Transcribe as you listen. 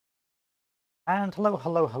And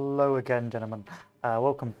hello again, gentlemen.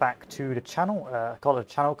 Welcome back to the channel. I call it a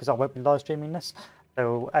channel because I won't be live streaming this.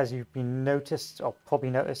 So, as you've been noticed, or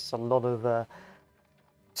probably noticed, a lot of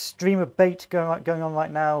streamer bait going on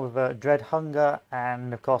right now with Dread Hunger,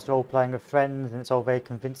 and of course, they're all playing with friends, and it's all very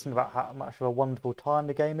convincing about how much of a wonderful time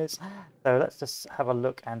the game is. So, let's just have a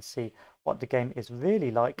look and see what the game is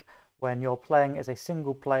really like when you're playing as a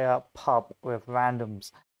single-player pub with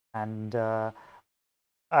randoms. And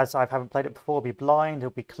as I haven't played it before, it'll be blind,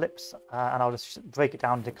 it'll be clips, and I'll just break it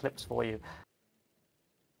down into clips for you.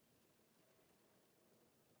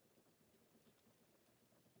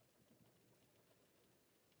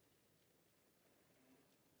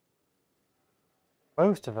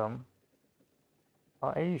 Most of them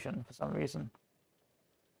are Asian for some reason.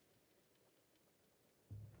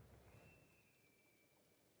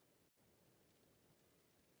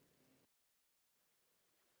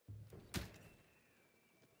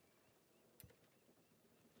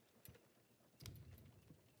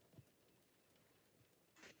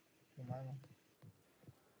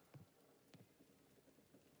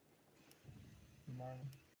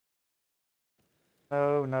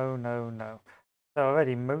 No. So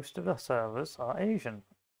already most of the servers are Asian.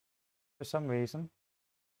 For some reason,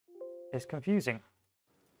 it's confusing.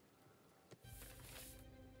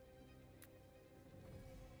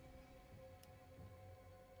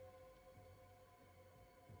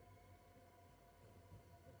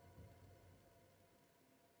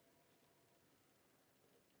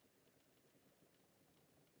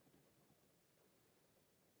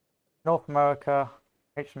 North America,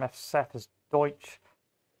 HMF Seth is Deutsch.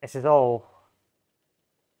 This is all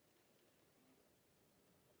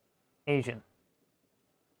Asian.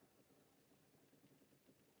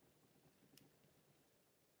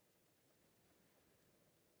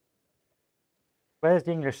 Where's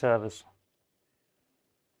the English servers?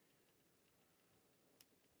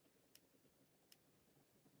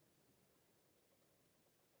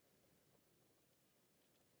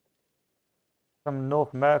 Some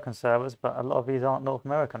North American servers, but a lot of these aren't North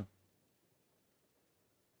American.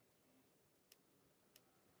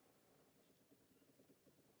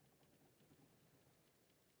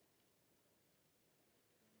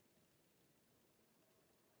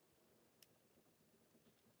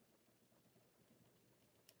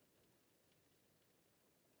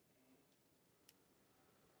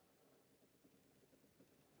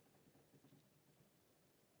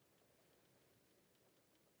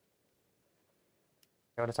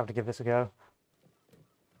 I'll just have to give this a go.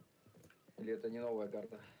 Или это не новая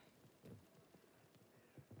карта?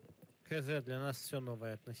 ХЗ, для нас все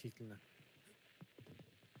новое относительно.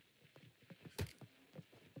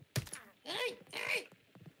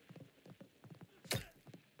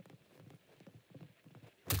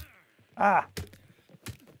 Ah!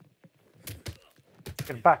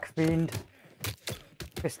 Get back, fiend.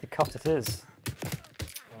 Fisticut it is.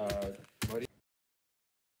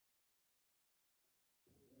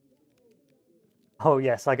 Oh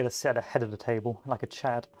yes, I get to sit at the head of the table, like a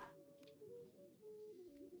Chad.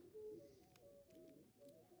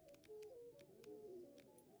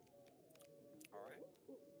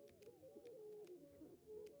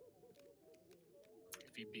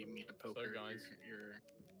 If you beat me at poker, so guys, you're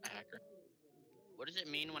a hacker. What does it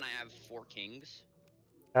mean when I have 4 kings?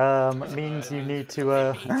 It means you need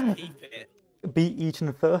to beat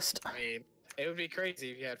Eaton first. I mean, it would be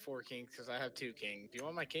crazy if you had 4 kings, because I have 2 kings. Do you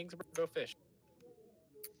want my kings, bro? Go fish.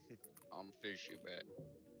 Fish you, bet.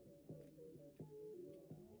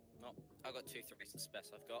 No, I've got 2 3s to spec.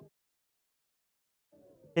 I've got.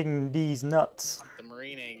 King these nuts. The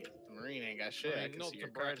marine ain't got shit. I mean, not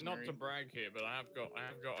to brag here, but I have got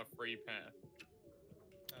a free pair.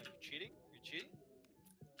 You cheating? You cheating?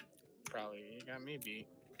 Probably. You got me beat.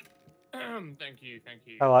 Thank you.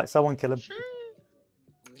 Alright, someone kill him.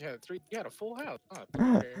 Yeah, 3. You had a full house.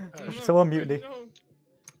 Oh, Someone mutiny. No.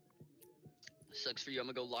 Sucks for you. I'm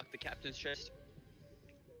gonna go lock the captain's chest.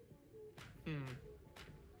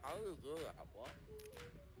 How do you do that? What?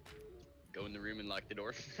 Go in the room and lock the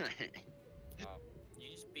door. You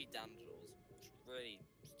just beat down the doors. It's really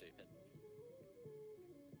stupid.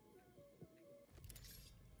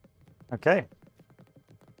 Okay.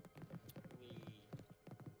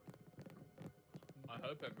 I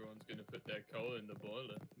hope everyone's gonna put their coal in the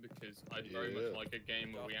boiler, because I'd very much like a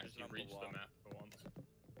game where we actually reach the map for once.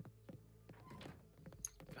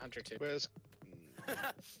 Hunter 2. Where's...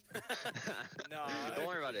 No, don't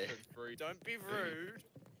worry about it. Don't be rude.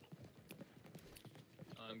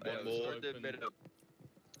 I'm One gonna more. open...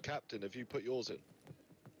 Captain, have you put yours in?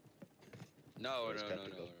 No.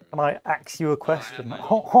 Can I ask you a question? I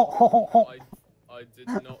I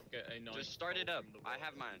did not get a nice. Just start it coal up. from the I boiler.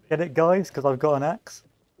 have mine. Get it, guys? Because I've got an axe.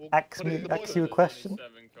 Well, Axe put it in me, the axe boiler. you a There's question. only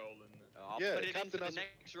 7 coal in there. I'll Yeah, put it into Captain the has-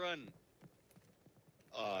 next run.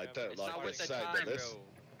 Oh, I don't It's like not the with the sound time, of this. bro.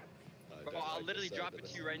 I Bro, don't I'll like the literally sound drop of it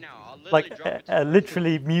this. to you right now. I'll literally Like, drop it to you.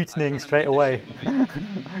 literally I'm mutinying trying to straight make away. this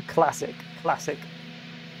movie. Classic, classic.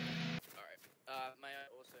 Alright. May I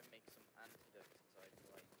also make some antidotes as I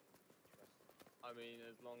like trust. I mean,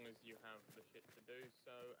 as long as you have the shit to do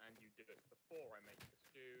so, and you do it before I make the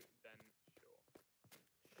stew, then sure.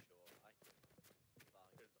 Sure, I can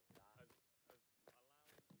bargain Because with that.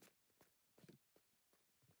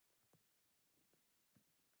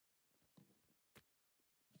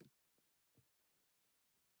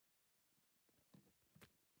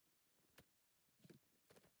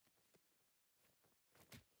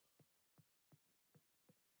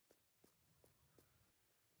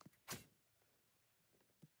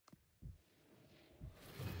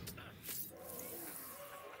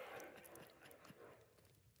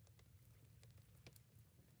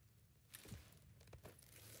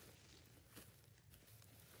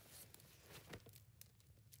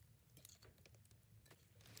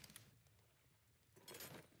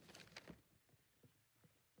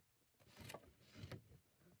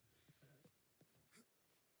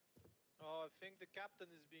 Oh, I think the captain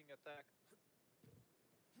is being attacked.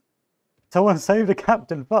 Someone save the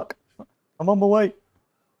captain. Fuck. I'm on my way.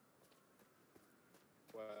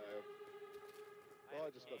 Well, I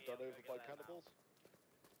just got done over by cannibals.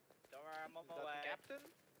 Don't worry, I'm on Is my that way. the captain?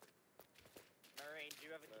 Marine, do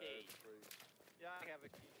you have a key? Yeah, I have a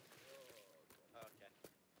key. Oh, okay.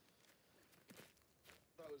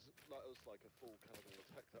 That was like a full cannibal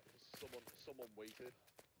attack. That was someone waited.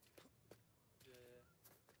 Yeah.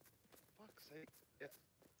 Fuck's sake. Yeah.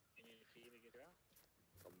 You need a key to get out?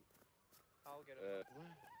 I'll get it.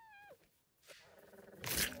 What?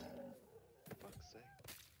 Fuck's sake.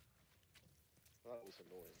 That was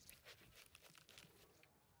annoying.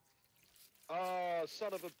 Ah,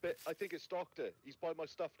 son of a bit. I think it's Doctor. He's by my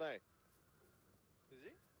stuff now. Is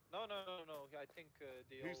he? No. I think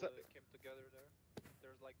they Who's all that? came together there.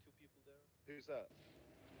 There's like 2 people there. Who's that?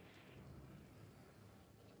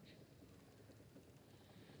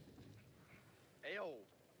 Ayo,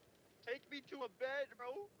 take me to a bed,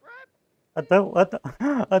 bro. Grab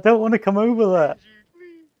I don't want to come over there. you,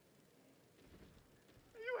 please.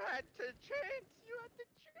 You had the chance. You had the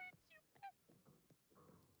chance.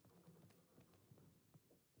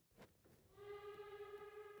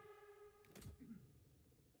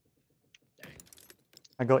 Dang.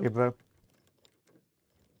 I got you, bro.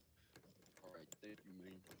 All right, thank you,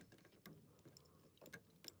 man.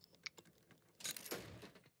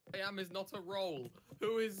 I am is not a role.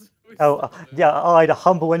 Who is Oh, Simon? yeah, I, the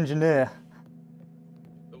humble engineer.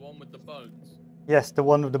 The one with the bones. Yes, the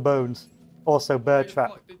one with the bones. Also, Why bear the trap.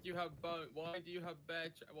 fuck did you have bone? Why do you have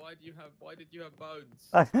why did you have bones?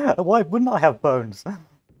 Why wouldn't I have bones?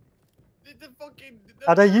 The fucking.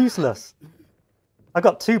 Are they useless? I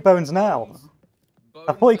got 2 bones now.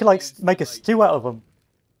 I thought you could like make a stew out of them.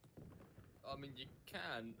 I mean, you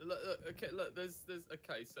can. Look, okay, look. There's.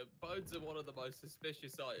 Okay, so bones are one of the most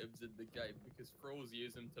suspicious items in the game because thralls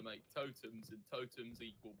use them to make totems, and totems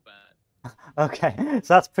equal bad. Okay,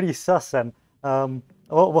 so that's pretty sus then.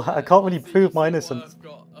 Well, I can't really prove my innocence.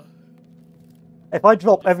 If I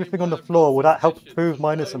drop everything on the floor, would that help prove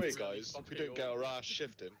my By the way, innocence? guys, if we don't get our ass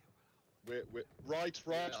shifting, we're right.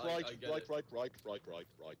 I get it. Right.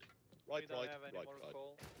 We don't have any more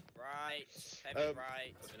coal. Right. Heavy Um,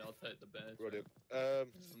 right. I mean, I'll take the bed. Brilliant.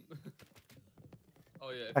 Oh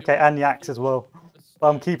yeah. if Okay, you and want- the axe as well. a But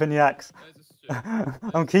I'm stew, keeping the axe. there's a stew.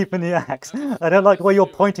 I'm keeping the axe. I don't like the way you're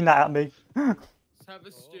pointing that at me. Let's have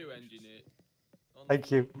a stew, engineer. On the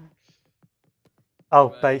Thank you. floor. Oh,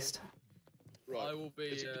 Mate. based. I Right. will be.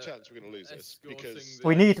 There's a good chance we're going to lose this escorting because the-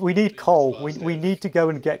 We need coal. last We day. need to go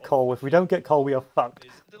and get coal. If we don't get coal, we are fucked.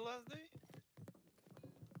 Is it the last day?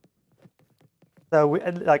 So we,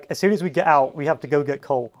 like as soon as we get out, we have to go get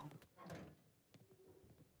coal.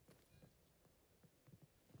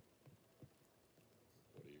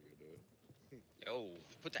 what are you going to do? Yo,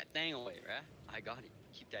 put that thing away, right? I got it.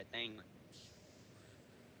 Keep that thing.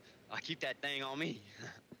 I keep that thing on me.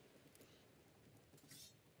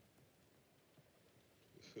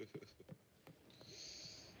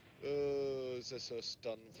 Is this us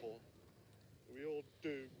done for? Are we all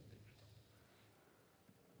doomed?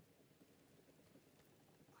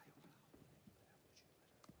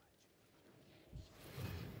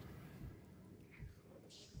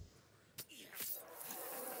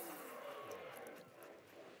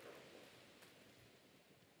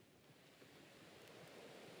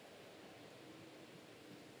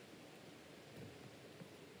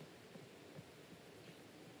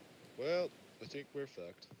 Well, I think we're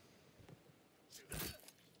fucked.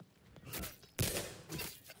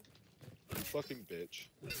 You fucking bitch.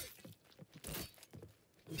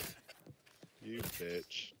 You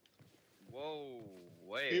bitch. Whoa, It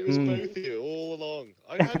wait. was both of you all along.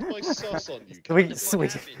 I had my sus on you, Sweet,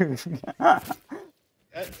 Captain. sweet.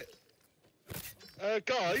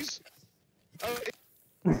 Guys.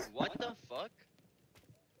 What the fuck?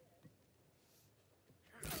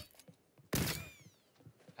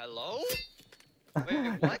 Hello?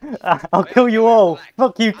 Wait, what? I'll Wait, kill wait, you wait, all. relax.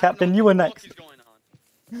 Fuck you, I don't know Captain. what You the were fuck next. is going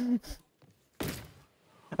on.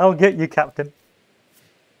 I'll get you, Captain.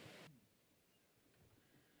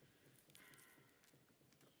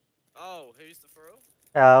 Oh, who's the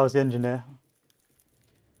throw? I was the engineer.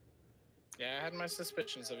 Yeah, I had my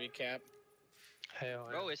suspicions of you, Cap. Hell,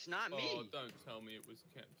 Bro, it's not Oh, me. don't tell me it was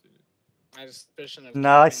Captain. I had a suspicion of No,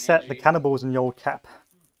 Cap I and set the Angie. cannibals in your cap.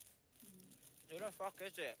 Who the fuck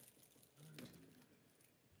is it?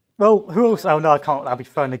 Well, who else? Oh no, I can't. I'll be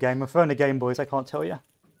throwing the game. I'm throwing the game, boys. I can't tell you.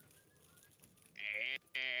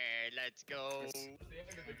 Let's go.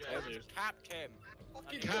 Captain.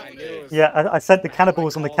 I knew it was- Yeah, I sent the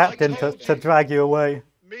cannibals on the captain to drag you away.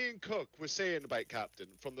 Me and Cook were saying about Captain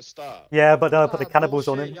from the start. Yeah, but then I put the cannibals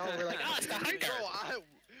on him. Y'all were like, oh, it's the hunter. Bro,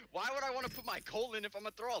 why would I want to put my coal in if I'm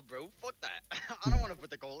a thrall, bro? Fuck that. I don't want to put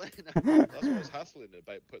the coal in. That's what I was hassling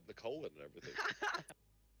about putting the coal in and everything.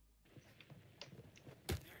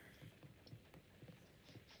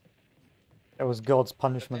 It was God's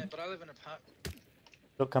punishment. But I live in a park.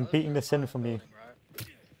 Look, I'm beating this in from you. Building,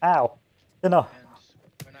 right? Ow! Dinner.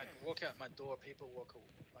 And when I walk out my door, people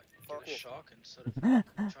get a shock and sort of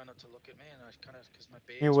try not to look at me, and I kind of because my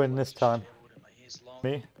beard's You win quite this time. disheveled and my hair's long.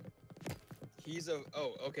 Me. He's a.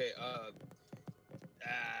 Oh, okay.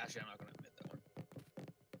 Actually, I'm not gonna admit that one.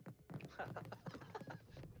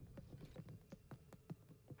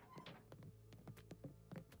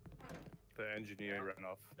 The engineer ran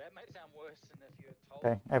off. That might sound worse than if you had told.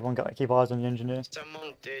 Okay, everyone got to keep eyes on the engineer.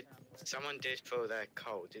 Someone did throw their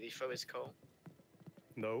coal. Did he throw his coal?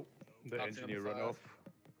 No, the Option engineer number ran off.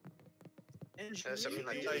 Something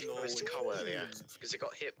like did he throw his coal earlier? Because it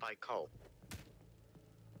got hit by coal.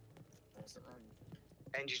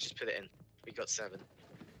 And you just put it in. We got 7.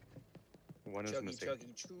 One is missing. Chugging,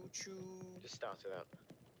 choo choo. Just start it up.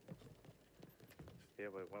 Yeah,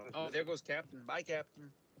 but one is Oh, there goes Captain. Bye, Captain.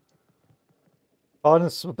 Oh, and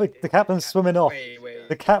the captain's swimming off. Wait.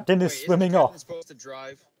 The captain is Wait, swimming isn't the captain off. supposed to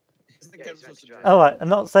drive? Isn't the Yeah, captain he's supposed to meant drive? Alright, I'm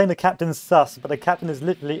not saying the captain's sus, but the captain is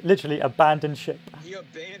literally abandoned ship. He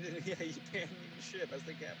abandoned. Yeah, he abandoned the ship as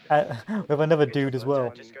the captain. With another dude as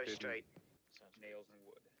well. Just go straight. Nails and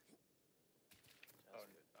wood. Oh,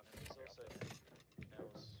 there's also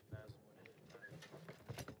nails and wood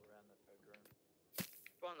all around the poker room.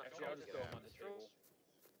 Go on, Actually, I'll just go on the table.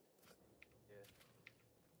 Yeah.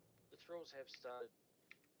 The thralls have started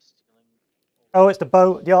stealing. Oh, it's the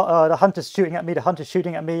boat. The hunter's shooting at me. The hunter's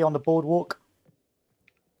shooting at me on the boardwalk.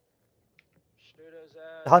 Shooters,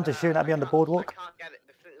 The hunter's shooting at me on the boardwalk. I can't get it.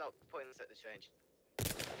 The flintlock points at the range.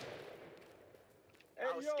 Hey,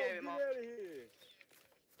 I'll scare him off. out of here!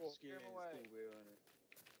 Scare him away.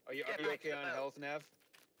 Are you Get okay back to the on boat. health, Nav?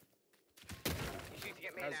 You shoot to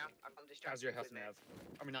get me How's- now. I'm distracted. How's your health, with me. Nav?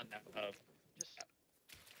 I mean, not Nav. Just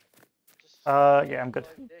Yeah, I'm good.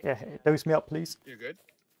 Yeah, dose me up, please. You're good?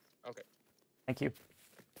 Okay. Thank you.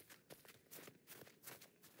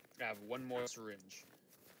 I have one more syringe.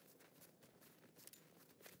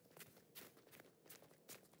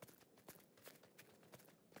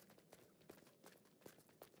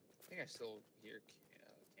 I think I still hear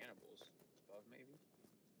cannibals above, maybe.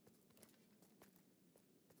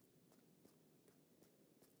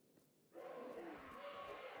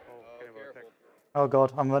 Oh, cannibal attack. Careful. Oh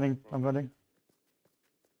god, I'm running. I'm running.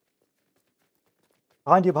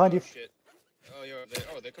 Behind you, behind you. Oh, shit. Oh, you're there.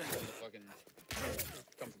 Oh, they're coming from the fucking.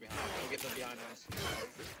 Come from behind. Go get them behind us.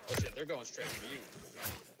 Oh shit, they're going straight for you.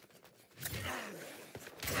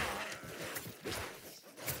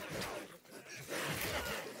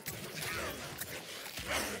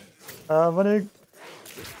 Running.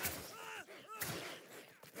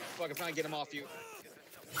 Fuck, I'm trying to get him off you.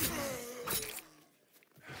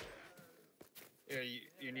 Here,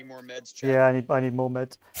 you need more meds, Chad? Yeah, I need more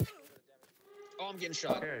meds. Oh, I'm getting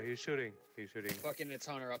shot. Yeah, he's shooting. He's shooting. Fucking it's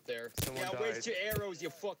Hunter up there. Someone yeah, waste died. your arrows, you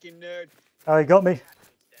fucking nerd. Oh, he got me.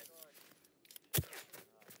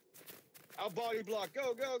 I'll body block.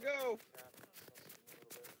 Go, go, go.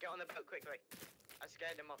 Get on the boat quickly. I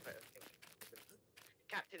scared him off it.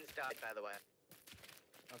 Captain's died, by the way.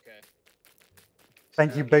 Okay.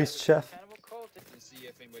 Thank you, base chef. Cannibal cult. Let's see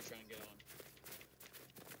if anybody's trying to get on.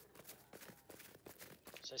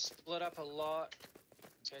 So split up a lot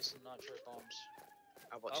in case of nitro bombs.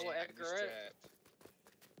 I watch Oh, it. aggro it.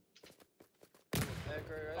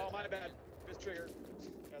 Aggro it. Oh, my bad. Missed trigger.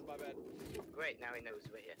 That's my bad. Great, now he knows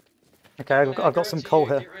we're here. Okay, I've got some coal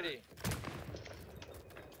here. Get ready.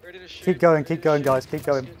 Ready to shoot. Keep going, ready keep to going, shoot. guys, keep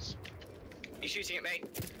going. Muskets. He's shooting at me.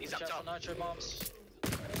 He's up Watch out top. for nitro bombs.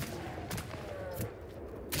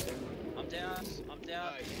 I'm down. I'm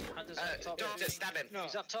down. Nice. Hunter's up top. Doctor, stab him. No,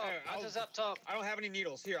 He's up top. Hunter's up top. I don't have any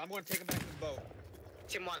needles. Here, I'm going to take him back to the boat.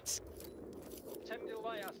 Tim once. Take me to the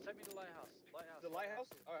lighthouse. Take me to the lighthouse. The lighthouse?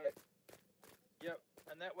 Alright. Yep.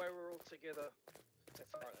 And that way we're all together. That's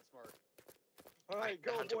smart, that's smart. Alright,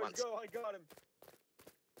 Go, Hunter boys, once. go. I got him.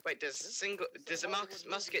 Wait, does a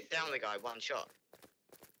musket down the guy one shot?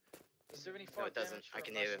 75 No, it doesn't. damage for I a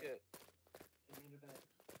can hear him. musket.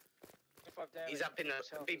 75 damage. He's up in the.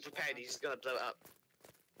 Health Be is prepared. 100. He's gonna blow it up.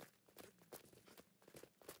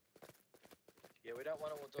 Yeah, we don't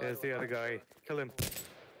want to all die. There's to a the other gunshot. guy. Kill him.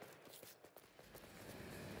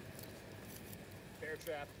 Bear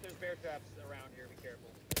traps. There's bear traps around here. Be careful.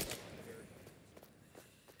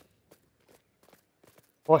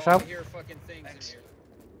 Watch I out. hear fucking things Thanks. in here.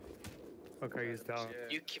 Okay, he's down.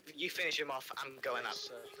 Yeah. You finish him off. I'm going up.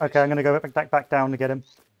 Okay, I'm gonna go back down to get him.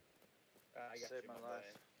 I got Saved you, my my life.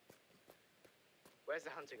 bad. Where's the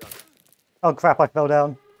hunter gone? Oh crap! I fell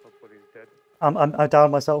down. Hopefully he's dead. I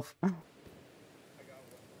downed myself. I got one.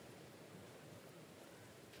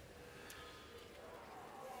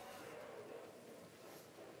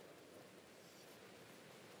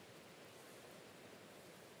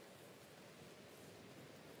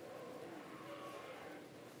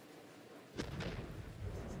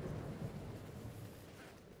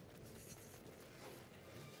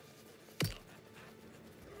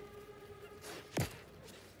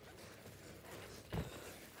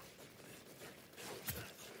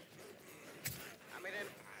 I'm in him.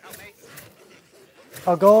 Help me.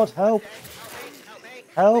 Oh god, help! Help me.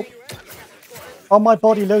 Help! On my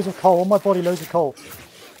body, loads of coal. On my body, loads of coal.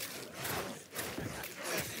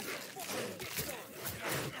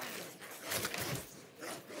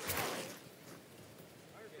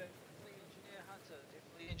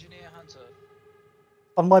 Engineer Hunter.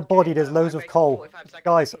 On my body, there's loads of coal.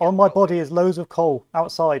 Guys, on my body is loads of coal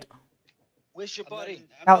outside. Where's your body?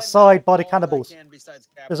 Outside by the cannibals.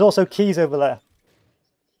 There's also keys over there.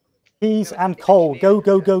 Keys and coal. Go,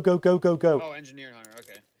 go, go, go, go, go, go. Oh, engineer hunter.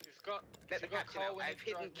 Okay. You've got. Let the you've got captain coal, out. we need I've to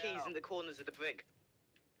hidden drive keys now. in the corners of the brig.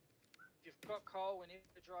 You've got coal, we need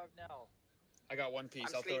to drive now. I got one piece.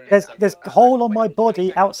 I'm I'll throw it in a There's second. coal on my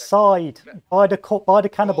body outside by the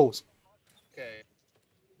cannibals. Okay.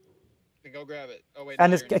 Then go grab it. Oh wait.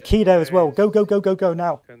 And no, there's you're a in key there as well. Go, go, go, go, go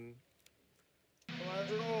now. Can Come on,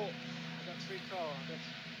 let's roll. I got 3 coal.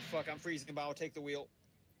 Fuck, I'm freezing, but I'll take the wheel.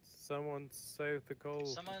 someone save the coal?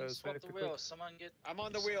 Someone swap save the the wheel. cook. Someone get. I'm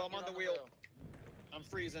on the wheel. I'm on the wheel. I'm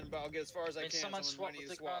freezing, but I'll get as far as I Can can. someone swap I need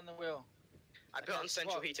with to the guy swap. on the wheel? I put on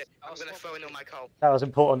central swap. heating. I'm I'll gonna swap throw in with all my coal. That was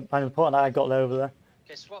important. And important that I got over there.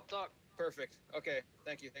 Okay, swap dock. Perfect. Okay.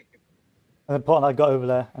 Thank you. Thank you. And important I got over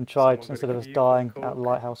there and tried Someone instead got of a us key for dying coal. at the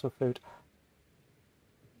lighthouse with food.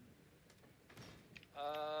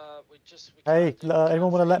 We Hey,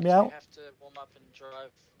 anyone want to let me out? We have to warm up and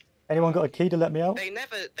drive. Anyone got a key to let me out? They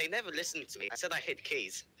never listened to me. I said I hid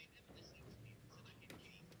keys.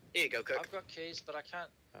 Here you go, cook. I've got keys, but I can't.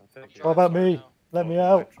 Thank you. What about me? now. Let me Oh,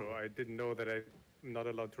 out. Metro, I didn't know that I'm not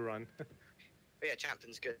allowed to run. But yeah,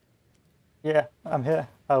 Champion's good. Yeah, I'm here.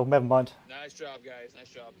 Oh, never mind. Nice job, guys. Nice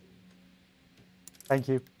job. Thank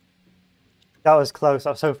you. That was close. That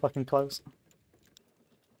was so fucking close.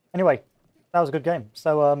 Anyway, that was a good game.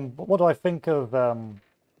 So, what do I think of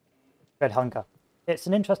Red Hunger? It's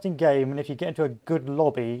an interesting game, and if you get into a good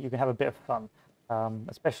lobby, you can have a bit of fun.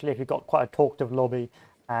 Especially if you've got quite a talkative lobby,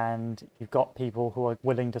 and you've got people who are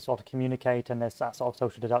willing to sort of communicate, and there's that sort of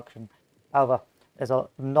social deduction. However, there's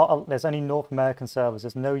only North American servers.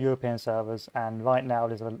 There's no European servers, and right now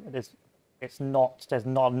there's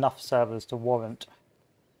not enough servers to warrant,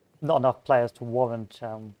 not enough players to warrant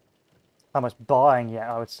almost buying yet.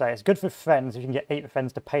 I would say it's good for friends if you can get 8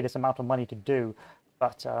 friends to pay this amount of money to do,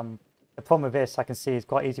 but the problem with this I can see is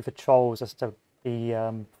quite easy for trolls as to be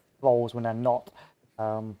roles when they're not,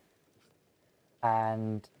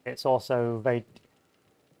 and it's also very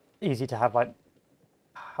easy to have, like,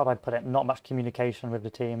 how do I put it, not much communication with the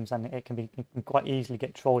teams, and it can quite easily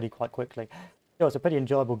get trolly quite quickly. So it's a pretty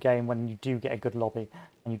enjoyable game when you do get a good lobby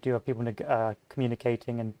and you do have people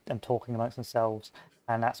communicating and talking amongst themselves,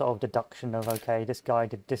 and that sort of deduction of, okay, this guy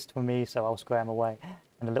did this for me, so I'll square him away,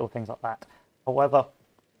 and the little things like that. However,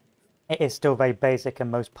 it is still very basic in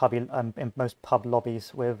most pub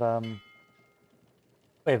lobbies with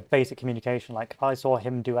with basic communication. Like I saw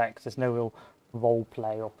him do X, there's no real role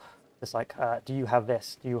play, or it's like, do you have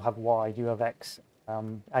this? Do you have Y? Do you have X?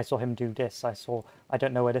 I saw him do this. I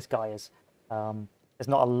don't know where this guy is. There's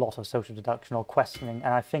not a lot of social deduction or questioning,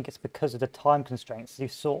 and I think it's because of the time constraints. You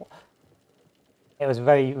saw it was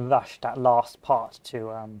very rushed, that last part,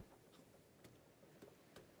 to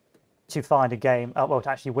find a game, well, to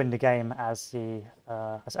actually win the game as the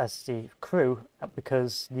crew,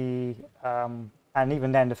 because and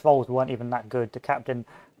even then the thralls weren't even that good. The captain,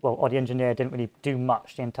 well, or the engineer didn't really do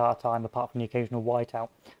much the entire time, apart from the occasional whiteout,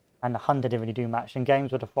 and the hunter didn't really do much. In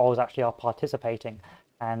games where the thralls actually are participating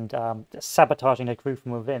and sabotaging the crew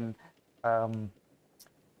from within,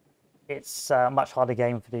 it's a much harder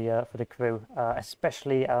game for the crew,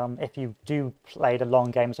 especially if you do play the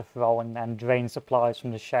long game as a thrall and drain supplies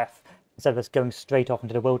from the chef instead of just going straight off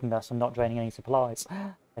into the wilderness and not draining any supplies.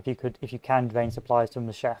 If you can drain supplies from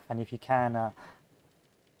the chef, and if you can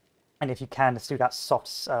just do that soft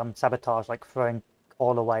sabotage, like throwing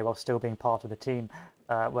all away while still being part of the team,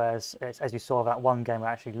 whereas as you saw that one game we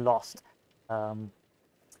actually lost,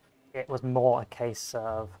 it was more a case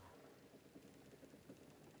of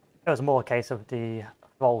the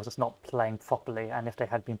thralls just not playing properly, and if they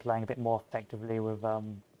had been playing a bit more effectively with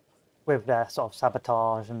their sort of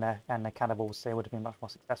sabotage and their cannibals, they would have been much more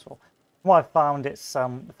successful. What I've found, it's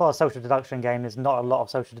for a social deduction game, there's not a lot of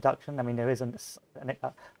social deduction. I mean, there isn't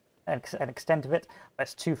an extent of it, but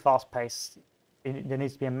it's too fast-paced. There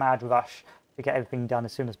needs to be a mad rush to get everything done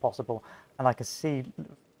as soon as possible. And I can see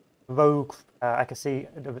rogue. I can see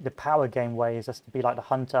the power game way is just to be like the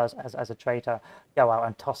hunters as a traitor, go out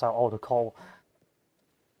and toss out all the coal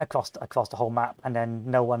across the whole map, and then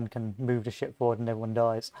no one can move the ship forward and everyone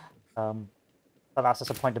dies. But that's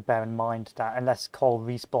just a point to bear in mind, that unless coal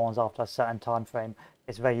respawns after a certain time frame,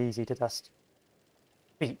 it's very easy to just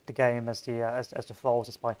beat the game as the thralls,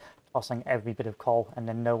 just by tossing every bit of coal, and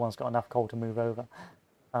then no one's got enough coal to move over.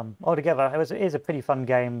 Altogether, it is a pretty fun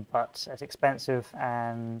game, but it's expensive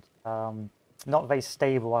and not very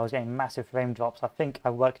stable. I was getting massive frame drops. I think I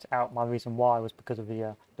worked out my reason why was because of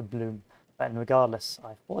the bloom. But regardless,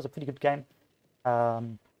 I thought it was a pretty good game.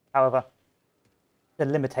 However, the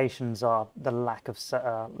limitations are the lack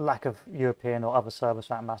of European or other servers,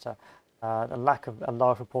 for that matter, the lack of a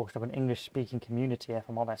large proportion of an English-speaking community, if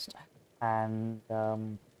I'm honest, and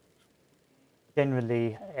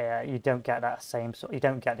generally you don't get that same you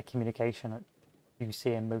don't get the communication that you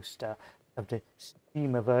see in most of the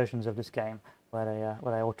streamer versions of this game, where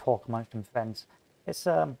they all talk amongst them friends. It's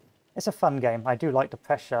a fun game. I do like the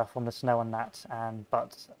pressure from the snow and that,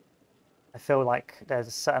 but I feel like there's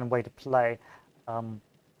a certain way to play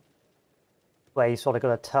where you sort of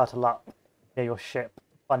got to turtle up near your ship,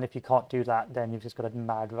 and if you can't do that, then you've just got a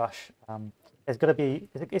mad rush. There's got to be,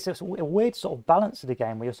 it's a weird sort of balance to the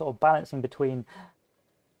game, where you're sort of balancing between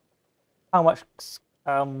how much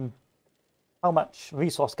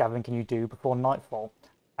resource gathering can you do before nightfall,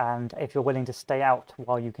 and if you're willing to stay out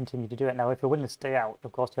while you continue to do it. Now, if you're willing to stay out,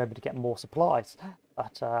 of course, you're able to get more supplies,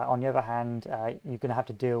 but on the other hand, you're going to have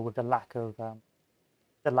to deal with the lack of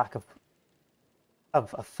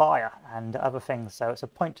fire and other things. So it's a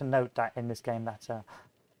point to note that in this game that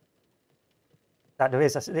there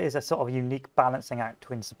is a sort of unique balancing act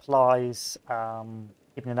between supplies,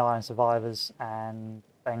 keeping an eye on survivors, and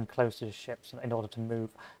staying close to the ships in order to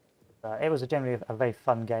move. It was generally a very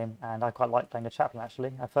fun game, and I quite liked playing the chaplain,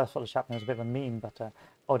 actually. I first thought the chaplain was a bit of a meme, but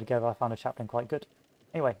altogether I found the chaplain quite good.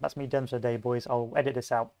 Anyway, that's me done for the day, boys. I'll edit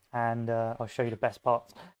this out, and I'll show you the best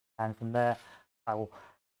parts, and from there I will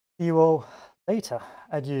see you all later.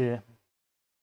 Adieu.